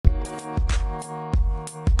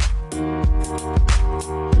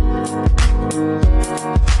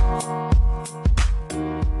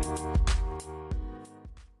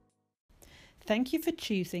Thank you for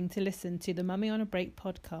choosing to listen to the Mummy on a Break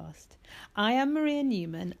podcast. I am Maria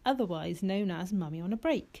Newman, otherwise known as Mummy on a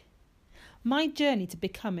Break. My journey to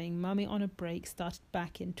becoming Mummy on a Break started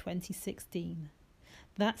back in 2016.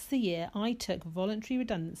 That's the year I took voluntary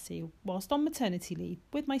redundancy whilst on maternity leave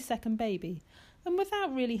with my second baby and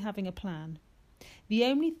without really having a plan. The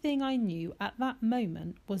only thing I knew at that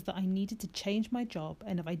moment was that I needed to change my job,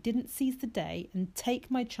 and if I didn't seize the day and take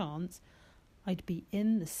my chance, I'd be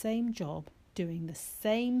in the same job doing the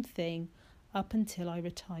same thing up until I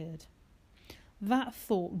retired. That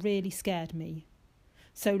thought really scared me.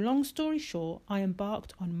 So long story short, I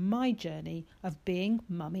embarked on my journey of being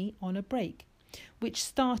Mummy on a Break, which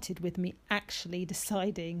started with me actually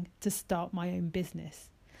deciding to start my own business,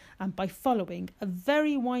 and by following a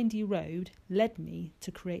very windy road led me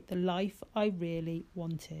to create the life I really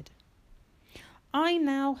wanted. I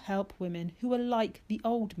now help women who are like the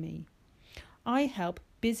old me. I help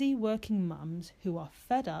busy working mums who are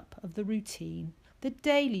fed up of the routine, the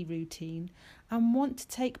daily routine, and want to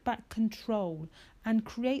take back control and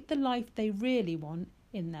create the life they really want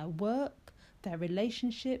in their work, their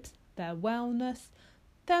relationships, their wellness,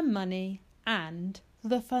 their money, and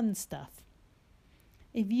the fun stuff.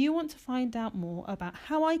 If you want to find out more about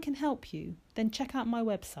how I can help you, then check out my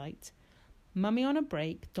website,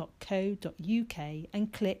 mummyonabreak.co.uk,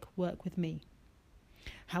 and click Work With Me.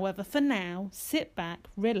 However, for now, sit back,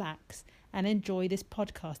 relax, and enjoy this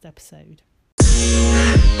podcast episode.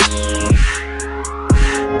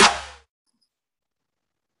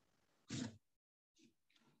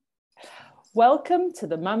 Welcome to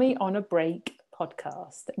the Mummy on a Break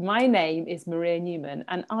podcast. My name is Maria Newman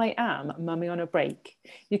and I am Mummy on a Break.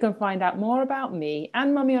 You can find out more about me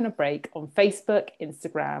and Mummy on a Break on Facebook,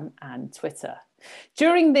 Instagram, and Twitter.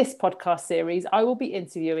 During this podcast series, I will be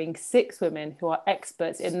interviewing 6 women who are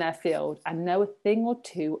experts in their field and know a thing or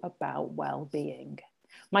two about well-being.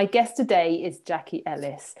 My guest today is Jackie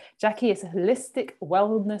Ellis. Jackie is a holistic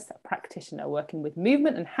wellness practitioner working with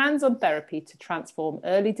movement and hands-on therapy to transform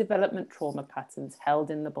early development trauma patterns held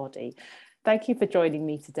in the body. Thank you for joining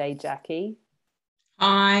me today, Jackie.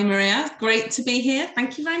 Hi, Maria. Great to be here.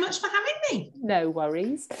 Thank you very much for having me. No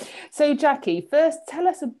worries. So, Jackie, first tell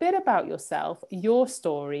us a bit about yourself, your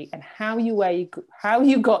story, and how you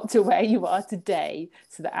got to where you are today,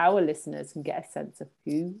 so that our listeners can get a sense of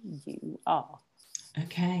who you are.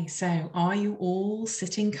 Okay, so are you all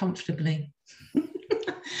sitting comfortably?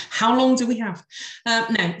 How long do we have?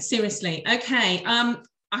 No, seriously. Okay.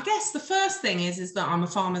 I guess the first thing is that I'm a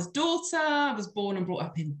farmer's daughter. I was born and brought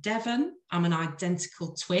up in Devon. I'm an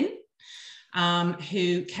identical twin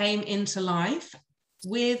who came into life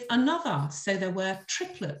with another. So there were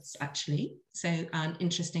triplets, actually. So an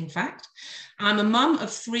interesting fact. I'm a mum of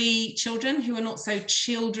 3 children who are not so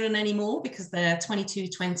children anymore because they're 22,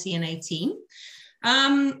 20 and 18.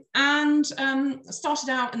 Started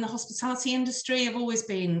out in the hospitality industry. I've always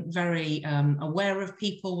been very aware of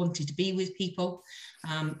people, wanted to be with people.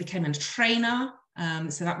 Became a trainer,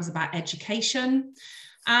 so that was about education,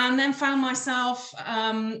 and then found myself,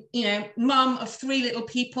 mum of 3 little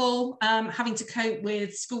people, having to cope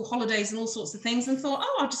with school holidays and all sorts of things, and thought,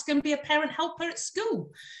 I'm just going to be a parent helper at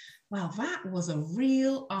school. Well, that was a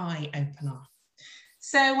real eye-opener.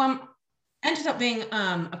 So ended up being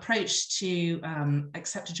approached to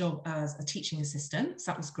accept a job as a teaching assistant, so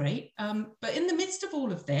that was great. But in the midst of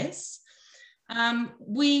all of this,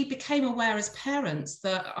 we became aware as parents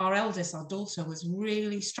that our eldest, our daughter, was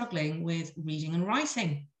really struggling with reading and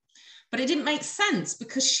writing. But it didn't make sense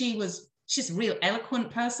because she's a real eloquent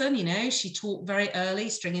person, she talked very early,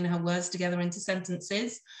 stringing her words together into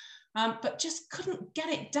sentences, but just couldn't get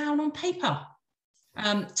it down on paper.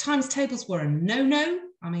 Times tables were a no-no.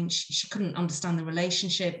 I mean, she couldn't understand the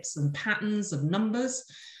relationships and patterns of numbers.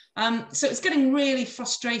 So it's getting really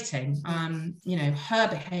frustrating. Her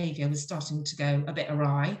behaviour was starting to go a bit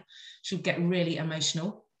awry. She would get really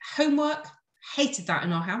emotional. Homework, hated that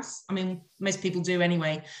in our house. I mean, most people do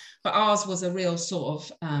anyway, but ours was a real sort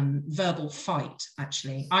of verbal fight,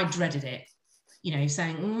 actually. I dreaded it,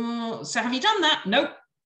 saying, so have you done that? Nope.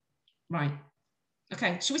 Right.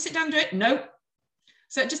 Okay, should we sit down and do it? Nope.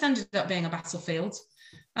 So it just ended up being a battlefield.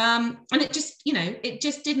 And it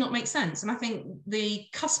just did not make sense. And I think the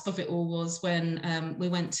cusp of it all was when we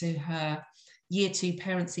went to her year 2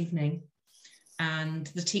 parents' evening, and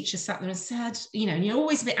the teacher sat there and said, and you're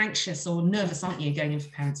always a bit anxious or nervous, aren't you, going in for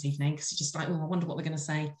parents' evening, because you're just like, I wonder what they're going to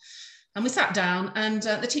say. And we sat down, and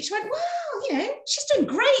the teacher went, well, she's doing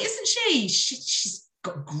great, isn't she? She's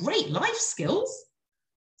got great life skills.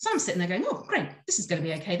 So I'm sitting there going, oh, great, this is going to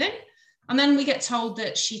be okay then. And then we get told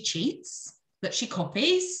that she cheats, that she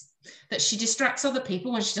copies, that she distracts other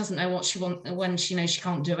people when she doesn't know what she wants, when she knows she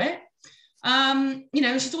can't do it.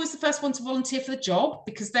 She's always the first one to volunteer for the job,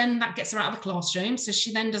 because then that gets her out of the classroom. So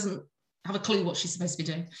she then doesn't have a clue what she's supposed to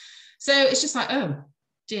be doing. So it's just like, oh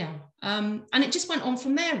dear. And it just went on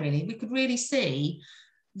from there, really. We could really see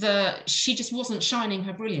that she just wasn't shining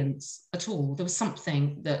her brilliance at all. There was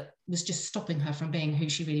something that was just stopping her from being who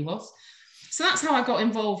she really was. So that's how I got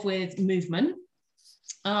involved with movement.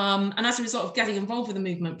 And as a result of getting involved with the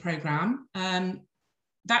movement program,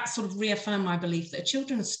 that sort of reaffirmed my belief that if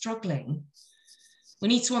children are struggling, we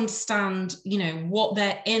need to understand, what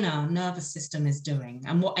their inner nervous system is doing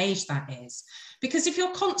and what age that is. Because if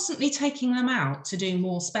you're constantly taking them out to do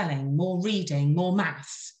more spelling, more reading, more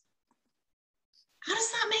maths, how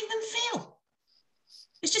does that make them feel?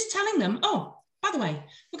 It's just telling them, oh, by the way,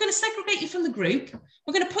 we're going to segregate you from the group.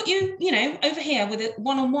 We're going to put you, over here with a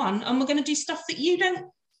one-on-one, and we're going to do stuff that you don't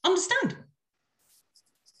understand.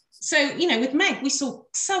 So, with Meg, we saw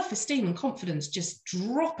self-esteem and confidence just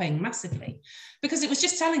dropping massively, because it was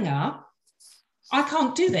just telling her, I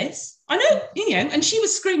can't do this. I know, and she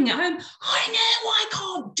was screaming at home, I know I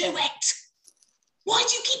can't do it. Why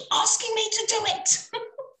do you keep asking me to do it?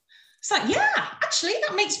 It's like, yeah, actually,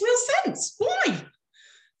 that makes real sense. Why?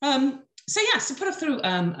 So put her through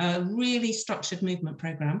a really structured movement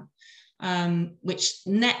program, which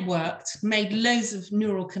networked, made loads of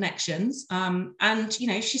neural connections, and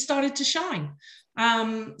she started to shine.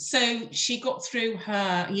 So she got through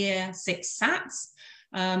her year 6 SATs,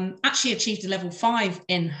 actually achieved a level 5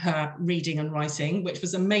 in her reading and writing, which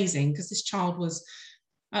was amazing, because this child was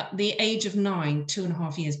at the age of 9,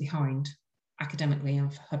 2.5 years behind academically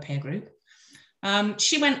of her peer group.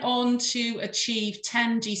 She went on to achieve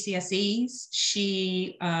 10 GCSEs.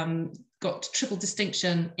 She got triple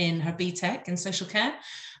distinction in her BTEC in social care,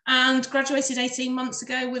 and graduated 18 months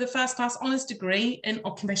ago with a first-class honours degree in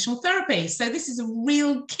occupational therapy. So this is a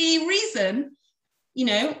real key reason,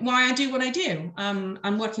 why I do what I do.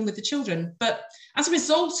 I'm working with the children. But as a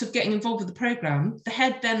result of getting involved with the programme, the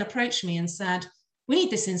head then approached me and said, we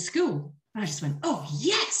need this in school. And I just went, oh,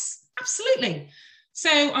 yes, absolutely. So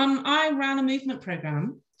I ran a movement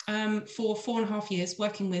programme for 4.5 years,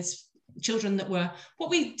 working with children that were what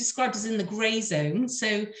we described as in the grey zone.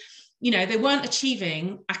 So, they weren't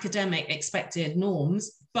achieving academic expected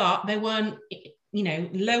norms, but they weren't,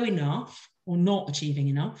 low enough or not achieving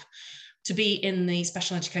enough to be in the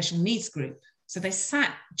special educational needs group. So they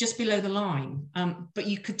sat just below the line, but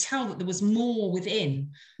you could tell that there was more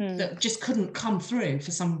within that just couldn't come through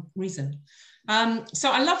for some reason.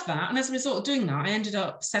 So I love that. And as a result of doing that, I ended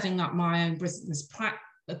up setting up my own business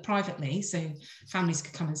privately, so families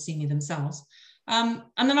could come and see me themselves. And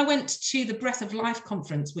then I went to the Breath of Life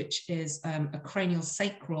conference, which is a cranial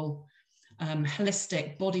sacral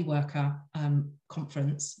holistic body worker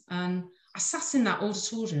conference. And I sat in that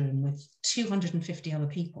auditorium with 250 other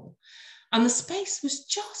people, and the space was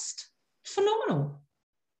just phenomenal.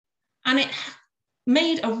 And it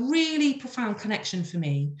made a really profound connection for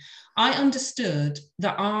me. I understood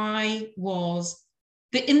that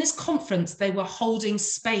in this conference, they were holding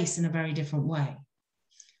space in a very different way.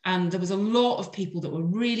 And there was a lot of people that were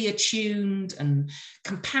really attuned and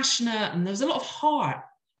compassionate, and there was a lot of heart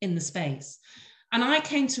in the space. And I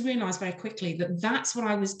came to realize very quickly that that's what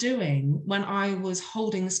I was doing when I was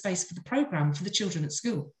holding the space for the program for the children at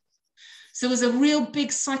school. So it was a real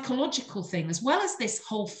big psychological thing, as well as this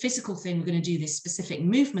whole physical thing. We're going to do this specific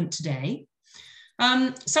movement today.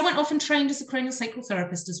 So I went off and trained as a cranial sacral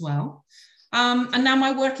therapist as well. And now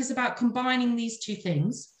my work is about combining these two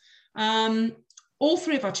things. All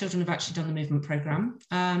 3 of our children have actually done the movement program.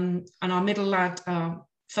 And our middle lad,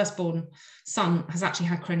 firstborn son, has actually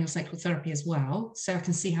had cranial sacral therapy as well. So I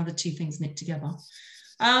can see how the two things knit together.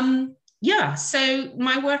 So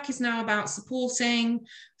my work is now about supporting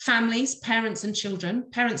families, parents and children,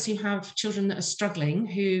 parents who have children that are struggling,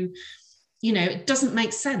 who, it doesn't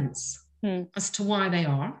make sense as to why they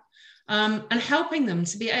are, and helping them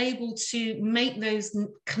to be able to make those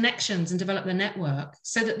connections and develop their network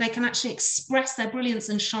so that they can actually express their brilliance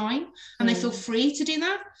and shine, and they feel free to do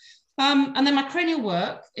that. And then my cranial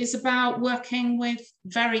work is about working with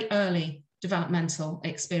very early developmental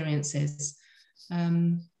experiences.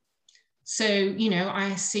 So,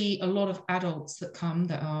 I see a lot of adults that come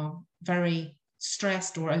that are very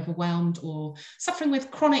stressed or overwhelmed or suffering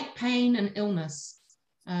with chronic pain and illness,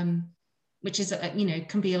 which is,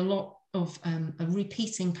 can be a lot of a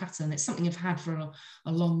repeating pattern. It's something I've had for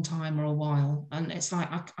a long time or a while. And it's like,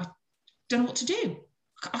 I don't know what to do.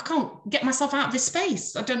 I can't get myself out of this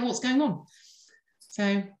space. I don't know what's going on.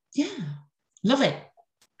 So, yeah, love it.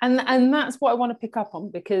 And that's what I want to pick up on,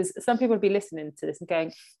 because some people will be listening to this and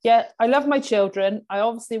going, yeah, I love my children. I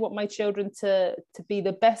obviously want my children to be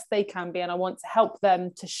the best they can be, and I want to help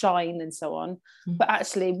them to shine and so on. Mm. But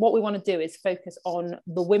actually what we want to do is focus on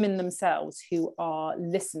the women themselves who are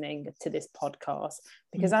listening to this podcast,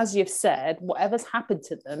 because as you've said, whatever's happened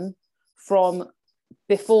to them from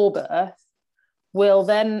before birth will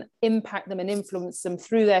then impact them and influence them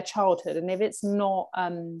through their childhood. And if it's not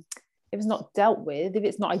dealt with, if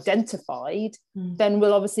it's not identified, then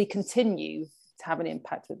we'll obviously continue to have an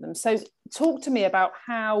impact with them. So talk to me about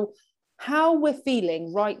how we're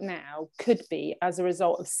feeling right now could be as a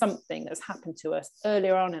result of something that's happened to us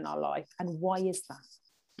earlier on in our life, and why is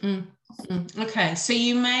that? Okay, so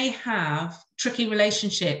you may have tricky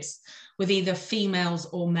relationships with either females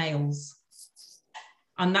or males,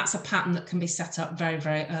 and that's a pattern that can be set up very,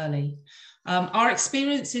 very early. Our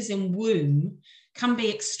experiences in womb can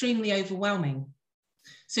be extremely overwhelming.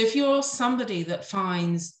 So if you're somebody that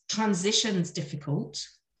finds transitions difficult,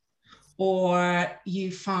 or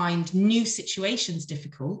you find new situations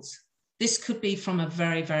difficult, this could be from a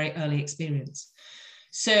very, very early experience.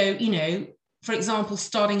 So, for example,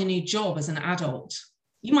 starting a new job as an adult,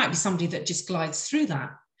 you might be somebody that just glides through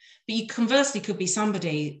that. But you conversely could be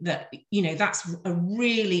somebody that, that's a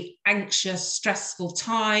really anxious, stressful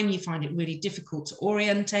time. You find it really difficult to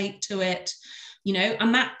orientate to it,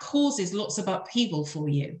 and that causes lots of upheaval for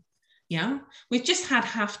you. Yeah. We've just had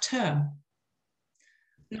half term.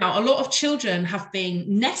 Now, a lot of children have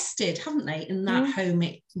been nested, haven't they, in that home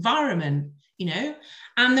environment,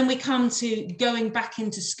 and then we come to going back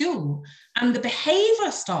into school and the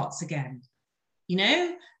behavior starts again.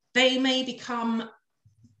 They may become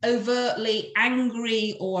overtly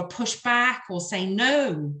angry or push back or say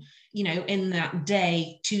no, in that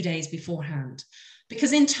day, 2 days beforehand,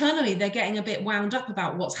 because internally they're getting a bit wound up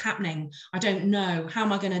about what's happening. I don't know, how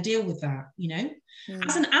am I going to deal with that?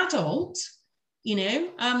 As an adult,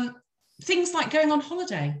 things like going on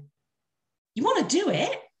holiday, you want to do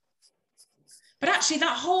it, but actually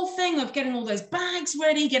that whole thing of getting all those bags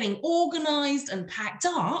ready, getting organized and packed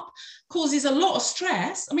up causes a lot of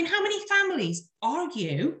stress. I mean, how many families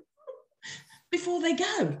argue before they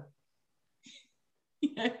go?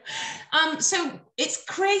 So it's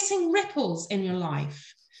creating ripples in your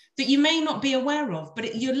life that you may not be aware of,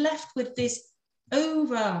 but you're left with this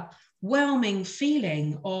overwhelming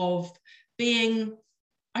feeling of being,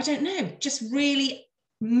 I don't know, just really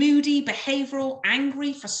moody, behavioral,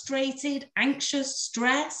 angry, frustrated, anxious,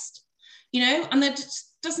 stressed, and that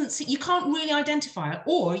just doesn't see, you can't really identify it.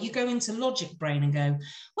 Or you go into logic brain and go,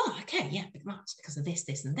 well, okay, yeah, but that's because of this,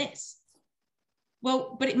 this, and this.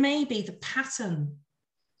 Well, but it may be the pattern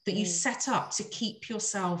that you set up to keep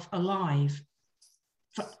yourself alive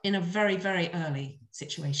in a very, very early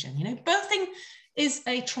situation. Birthing is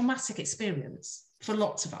a traumatic experience for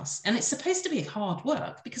lots of us, and it's supposed to be hard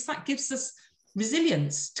work because that gives us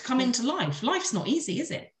resilience to come into life. Life's not easy, is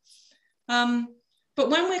it? But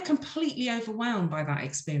when we're completely overwhelmed by that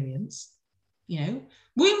experience, womb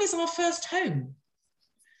is our first home.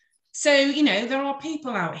 So, there are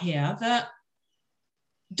people out here that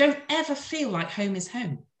don't ever feel like home is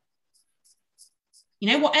home.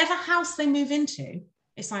 Whatever house they move into,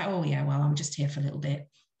 it's like, oh yeah, well, I'm just here for a little bit.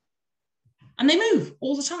 And they move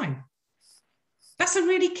all the time. That's a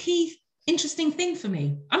really key, interesting thing for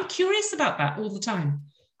me. I'm curious about that all the time.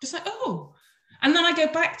 Just like, oh. And then I go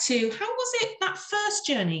back to, how was it that first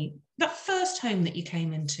journey, that first home that you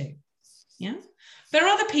came into? Yeah. There are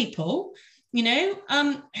other people,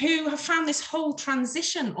 who have found this whole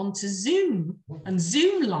transition onto Zoom and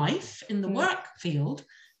Zoom life in the work field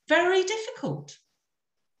very difficult.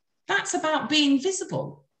 That's about being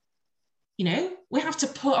visible. We have to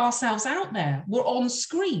put ourselves out there. We're on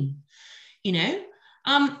screen,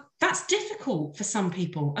 that's difficult for some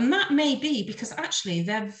people. And that may be because actually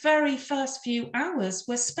their very first few hours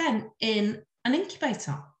were spent in an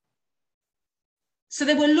incubator. So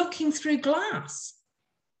they were looking through glass,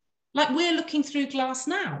 like we're looking through glass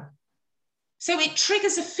now. So it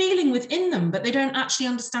triggers a feeling within them, but they don't actually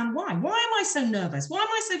understand why. Why am I so nervous? Why am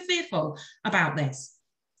I so fearful about this?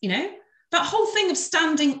 That whole thing of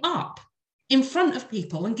standing up in front of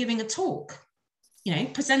people and giving a talk,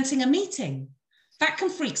 presenting a meeting, that can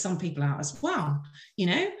freak some people out as well.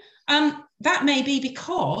 That may be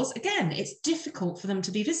because, again, it's difficult for them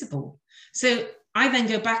to be visible. So I then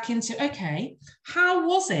go back into, okay, how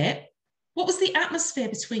was it? What was the atmosphere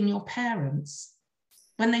between your parents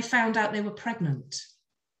when they found out they were pregnant?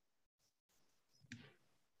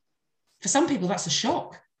 For some people, that's a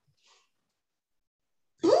shock.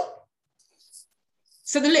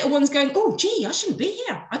 So the little one's going, oh, gee, I shouldn't be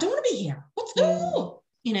here. I don't want to be here. What's, oh,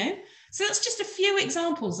 you know. So that's just a few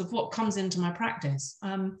examples of what comes into my practice.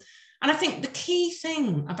 And I think the key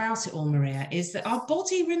thing about it all, Maria, is that our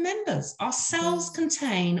body remembers. Our cells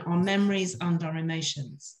contain our memories and our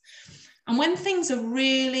emotions. And when things are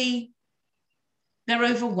really, they're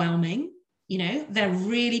overwhelming, you know, they're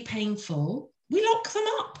really painful, we lock them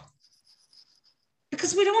up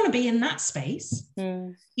because we don't want to be in that space,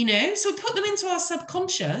 you know. So we put them into our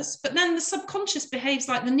subconscious, but then the subconscious behaves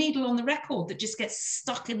like the needle on the record that just gets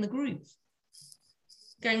stuck in the groove,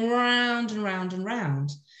 going round and round and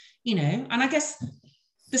round. You know, and I guess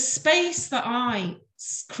the space that I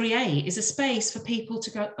create is a space for people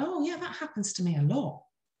to go, oh, yeah, that happens to me a lot.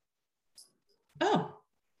 Oh.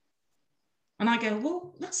 And I go,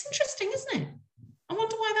 well, that's interesting, isn't it? I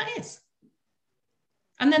wonder why that is.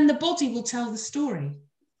 And then the body will tell the story,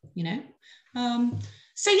 you know.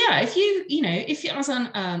 So, yeah, if you as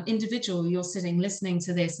an individual, you're sitting listening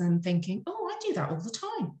to this and thinking, oh, I do that all the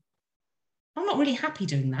time. I'm not really happy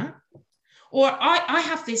doing that. Or I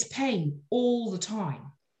have this pain all the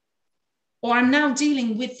time. Or I'm now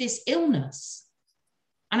dealing with this illness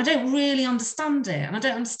and I don't really understand it and I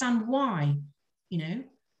don't understand why, you know.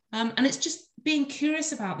 And it's just being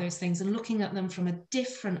curious about those things and looking at them from a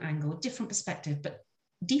different angle, a different perspective, but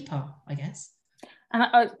deeper, I guess. And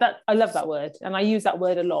I love that word. And I use that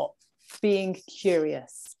word a lot, being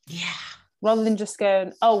curious. Yeah. Rather than just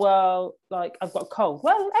going, oh, well, like I've got a cold.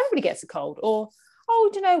 Well, everybody gets a cold. Or, oh,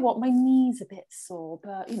 do you know what? My knee's a bit sore,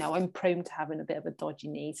 but, you know, I'm prone to having a bit of a dodgy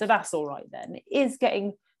knee. So that's all right then. It is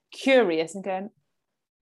getting curious and going,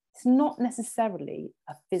 it's not necessarily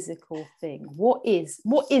a physical thing. What is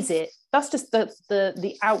it? That's just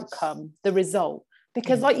the outcome, the result.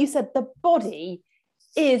 Because like you said, the body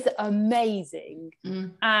is amazing.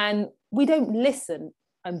 And we don't listen.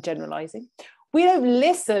 I'm generalizing. We don't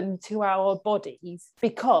listen to our bodies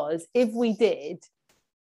because if we did,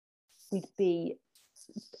 we'd be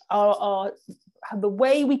the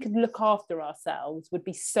way we could look after ourselves would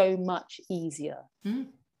be so much easier.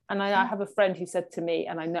 And I have a friend who said to me,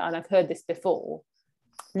 and I know, and I've heard this before,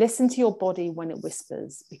 listen to your body when it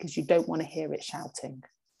whispers because you don't want to hear it shouting.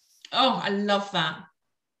 Oh, I love that.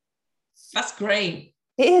 That's great.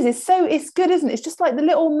 It is. It's good, isn't it? It's just like the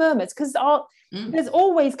little murmurs because there's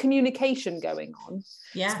always communication going on.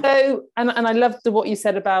 Yeah. So, and I loved what you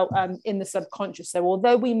said about in the subconscious. So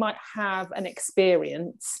although we might have an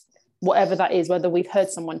experience, whatever that is, whether we've heard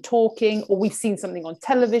someone talking or we've seen something on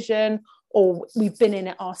television or we've been in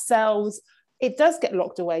it ourselves, it does get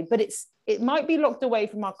locked away, but it might be locked away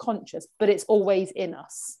from our conscious, but it's always in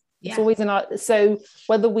us. Yeah. It's always in our, so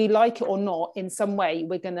whether we like it or not, in some way,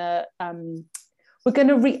 we're gonna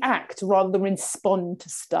react rather than respond to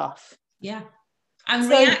stuff. Yeah. And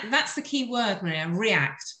react, that's the key word, Maria,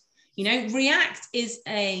 react. You know, react is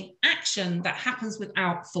a action that happens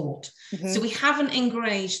without thought. So we haven't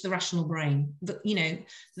engaged the rational brain, the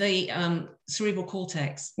cerebral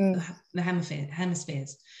cortex, the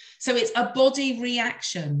hemispheres. So it's a body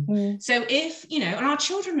reaction. So if, you know, and our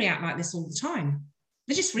children react like this all the time.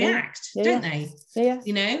 They just react, don't they? Yeah.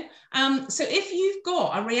 You know? So if you've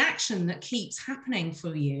got a reaction that keeps happening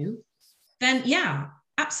for you, then yeah,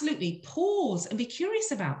 absolutely pause and be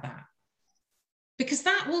curious about that. Because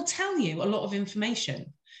that will tell you a lot of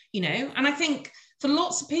information, you know? And I think for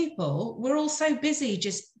lots of people, we're all so busy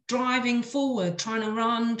just driving forward, trying to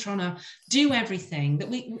run, trying to do everything that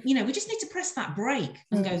we just need to press that brake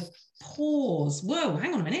and go, pause. Whoa,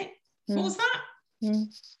 hang on a minute. What was that?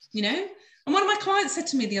 You know? And one of my clients said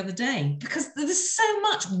to me the other day, because there's so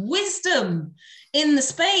much wisdom in the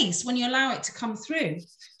space when you allow it to come through.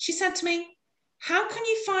 She said to me, how can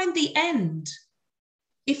you find the end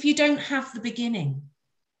if you don't have the beginning?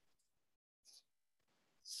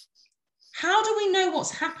 How do we know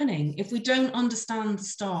what's happening if we don't understand the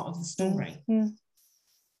start of the story?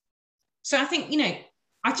 So I think, you know,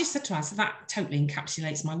 I just said to her, so that totally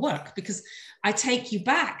encapsulates my work because I take you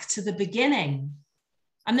back to the beginning.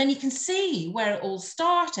 And then you can see where it all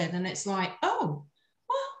started. And it's like, oh,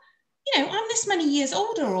 well, you know, I'm this many years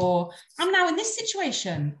older, or I'm now in this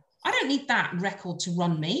situation. I don't need that record to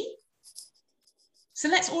run me. So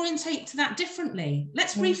let's orientate to that differently.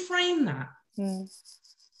 Let's reframe that.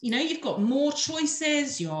 You know, you've got more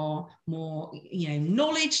choices, you're more, you know,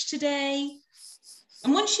 knowledge today.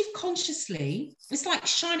 And once you've consciously, it's like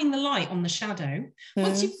shining the light on the shadow.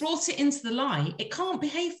 Once you've brought it into the light, it can't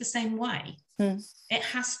behave the same way. It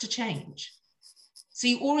has to change. So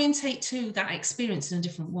you orientate to that experience in a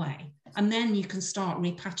different way. And then you can start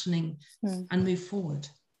repatterning and move forward.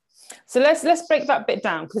 So let's break that bit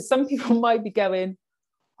down, because some people might be going,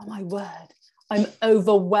 oh my word, I'm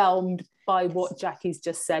overwhelmed by what Jackie's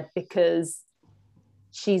just said, because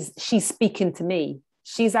she's speaking to me.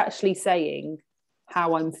 She's actually saying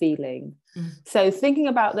how I'm feeling. So thinking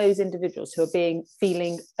about those individuals who are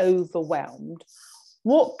feeling overwhelmed,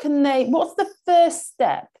 what's the first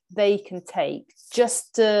step they can take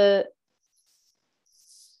just to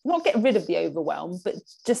not get rid of the overwhelm, but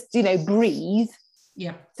just, breathe,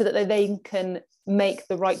 so that they can make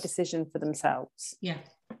the right decision for themselves? Yeah.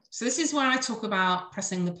 So this is where I talk about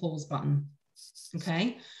pressing the pause button.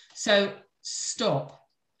 Okay. So stop.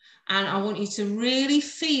 And I want you to really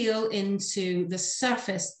feel into the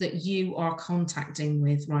surface that you are contacting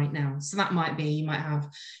with right now. So that might be, you might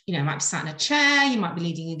be sat in a chair, you might be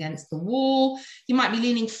leaning against the wall, you might be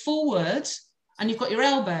leaning forward and you've got your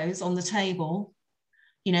elbows on the table,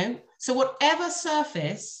 So whatever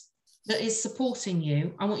surface that is supporting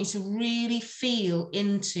you, I want you to really feel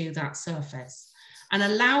into that surface and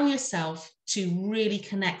allow yourself to really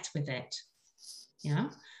connect with it. Yeah.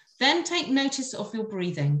 Then take notice of your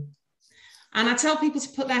breathing. And I tell people to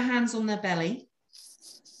put their hands on their belly.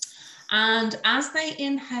 And as they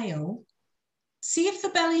inhale, see if the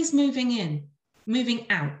belly's moving in, moving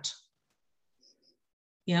out.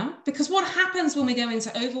 Yeah, because what happens when we go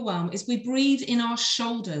into overwhelm is we breathe in our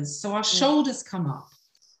shoulders. So our shoulders come up.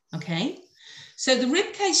 Okay. So the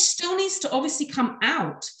rib cage still needs to obviously come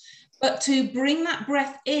out, but to bring that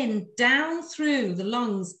breath in, down through the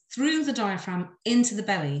lungs, through the diaphragm, into the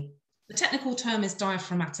belly. The technical term is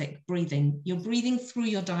diaphragmatic breathing. You're breathing through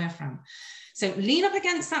your diaphragm. So lean up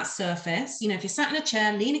against that surface. If you're sat in a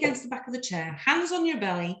chair, lean against the back of the chair, hands on your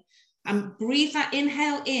belly, and breathe that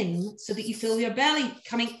inhale in so that you feel your belly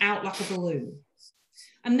coming out like a balloon.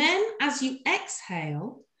 And then as you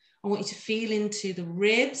exhale, I want you to feel into the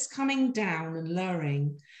ribs coming down and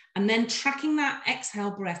lowering, and then tracking that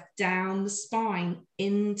exhale breath down the spine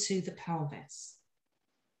into the pelvis.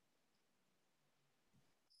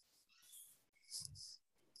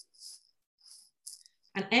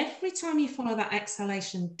 And every time you follow that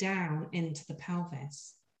exhalation down into the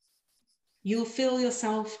pelvis, you'll feel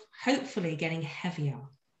yourself hopefully getting heavier,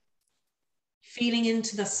 feeling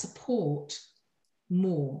into the support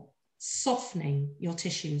more, softening your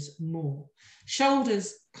tissues more,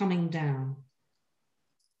 shoulders coming down.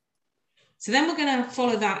 So then we're going to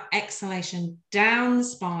follow that exhalation down the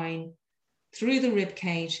spine, through the rib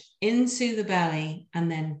cage, into the belly,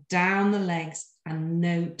 and then down the legs and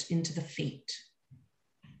note into the feet.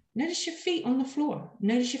 Notice your feet on the floor.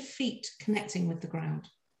 Notice your feet connecting with the ground.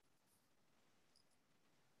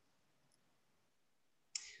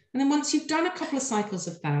 And then once you've done a couple of cycles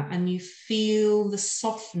of that and you feel the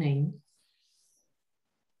softening,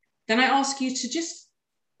 then I ask you to just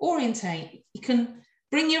orientate. You can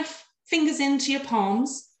bring your fingers into your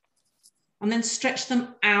palms and then stretch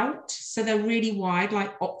them out so they're really wide,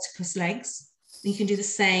 like octopus legs. And you can do the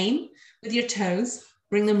same with your toes.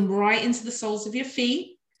 Bring them right into the soles of your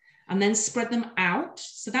feet and then spread them out.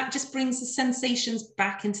 So that just brings the sensations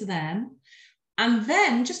back into them. And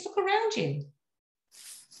then just look around you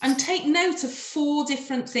and take note of 4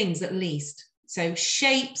 different things at least. So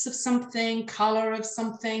shapes of something, color of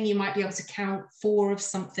something. You might be able to count 4 of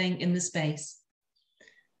something in the space.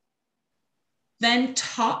 Then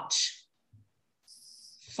touch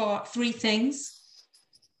for 3 things.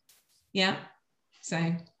 Yeah.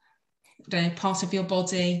 So part of your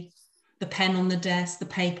body, the pen on the desk, the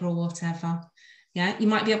paper or whatever. Yeah. You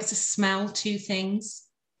might be able to smell 2 things.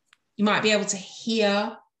 You might be able to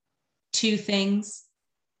hear 2 things.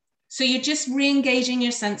 So you're just re-engaging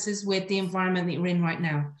your senses with the environment that you're in right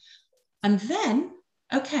now. And then,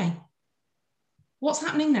 okay, what's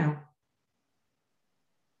happening now?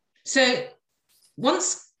 So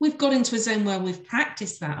once we've got into a zone where we've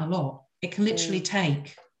practiced that a lot, it can literally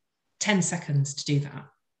take 10 seconds to do that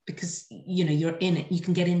because, you're in it, you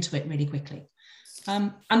can get into it really quickly.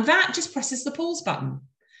 And that just presses the pause button,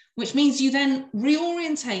 which means you then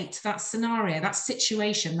reorientate that scenario, that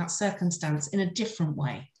situation, that circumstance in a different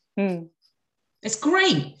way. It's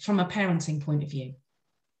great from a parenting point of view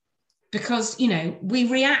because, we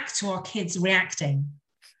react to our kids reacting.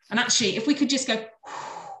 And actually, if we could just go,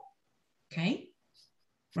 okay,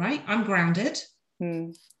 right, I'm grounded.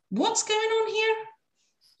 What's going on here?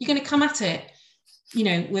 You're going to come at it,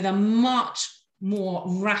 with a much more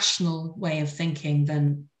rational way of thinking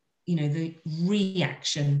than, the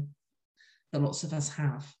reaction that lots of us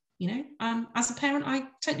have. As a parent, I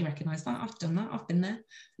totally recognize that. I've done that. I've been there.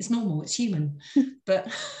 It's normal. It's human. But,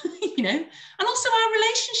 and also our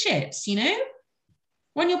relationships,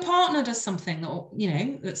 when your partner does something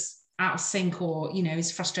that, that's out of sync or,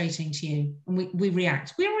 is frustrating to you and we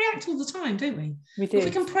react. We react all the time, don't we? We do. If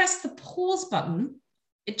we can press the pause button,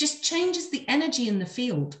 it just changes the energy in the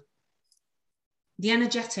field. the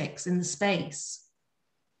energetics in the space.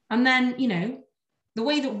 And then, you know, the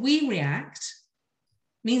way that we react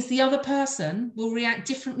means the other person will react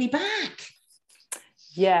differently back.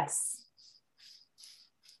 Yes.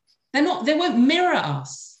 They won't mirror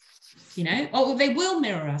us, you know, or they will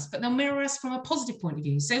mirror us, but they'll mirror us from a positive point of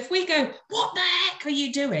view. So if we go, what the heck are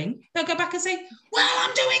you doing? They'll go back and say, well,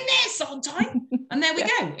 I'm doing this all the time. And there we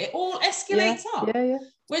go. It all escalates up. Yeah.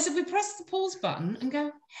 Whereas if we press the pause button and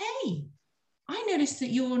go, hey, I noticed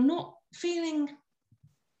that you're not feeling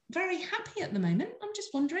very happy at the moment. I'm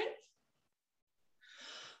just wondering.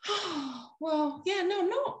 Oh, well, yeah, no, I'm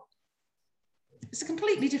not. It's a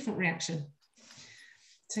completely different reaction.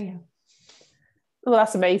 So, yeah. Well,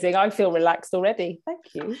 that's amazing. I feel relaxed already.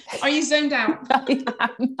 Thank you. Are you zoned out? I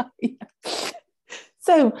am.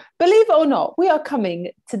 So, believe it or not, we are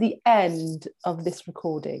coming to the end of this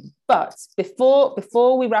recording. But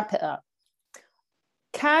before we wrap it up,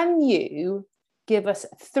 can you give us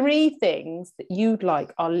 3 things that you'd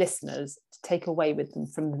like our listeners to take away with them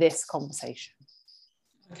from this conversation?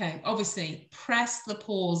 Okay, obviously, press the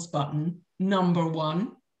pause button, number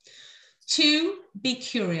 1. 2, be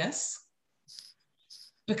curious,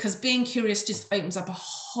 because being curious just opens up a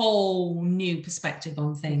whole new perspective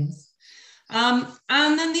on things. And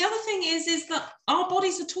then the other thing is that our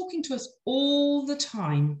bodies are talking to us all the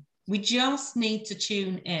time. We just need to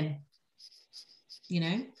tune in. You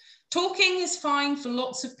know, talking is fine for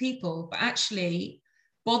lots of people, but actually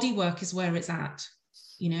body work is where it's at,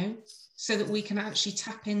 you know, so that we can actually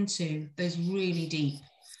tap into those really deep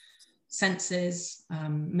senses,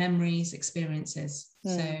 memories, experiences.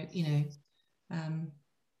 So, you know,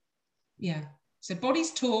 yeah. So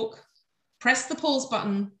bodies talk, press the pause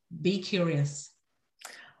button, be curious.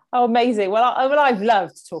 Oh, amazing. Well, I've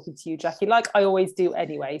loved talking to you, Jackie, like I always do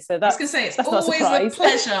anyway. So that's, I was going to say, it's always a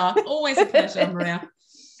pleasure. Always a pleasure, Maria.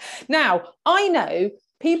 Now, I know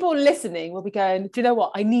people listening will be going, do you know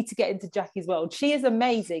what? I need to get into Jackie's world. She is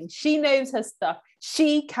amazing. She knows her stuff.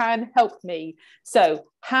 She can help me. So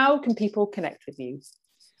how can people connect with you?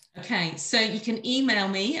 Okay, so you can email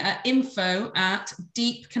me at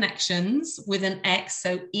info@deepconnections with an X,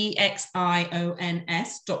 so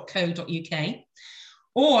EXIONS.co.uk,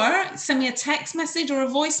 or send me a text message or a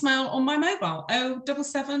voicemail on my mobile,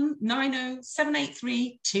 077 90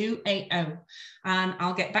 783 280, and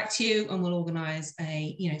I'll get back to you and we'll organise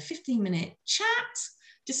a 15-minute chat,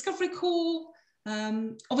 discovery call.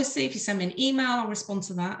 Obviously, if you send me an email, I'll respond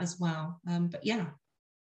to that as well. But yeah.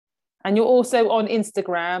 And you're also on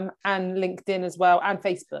Instagram and LinkedIn as well, and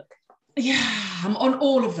Facebook. Yeah, I'm on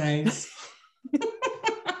all of those.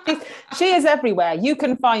 She is everywhere. You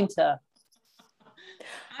can find her.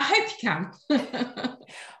 I hope you can.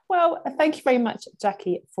 Well, thank you very much,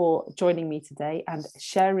 Jackie, for joining me today and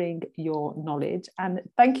sharing your knowledge. And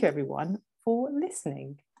thank you, everyone, for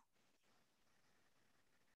listening.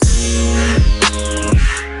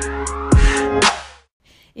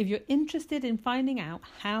 If you're interested in finding out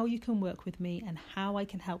how you can work with me and how I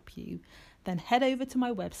can help you, then head over to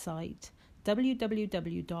my website,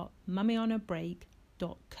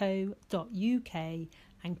 www.mummyonabreak.co.uk,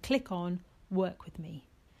 and click on Work with Me.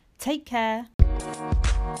 Take care.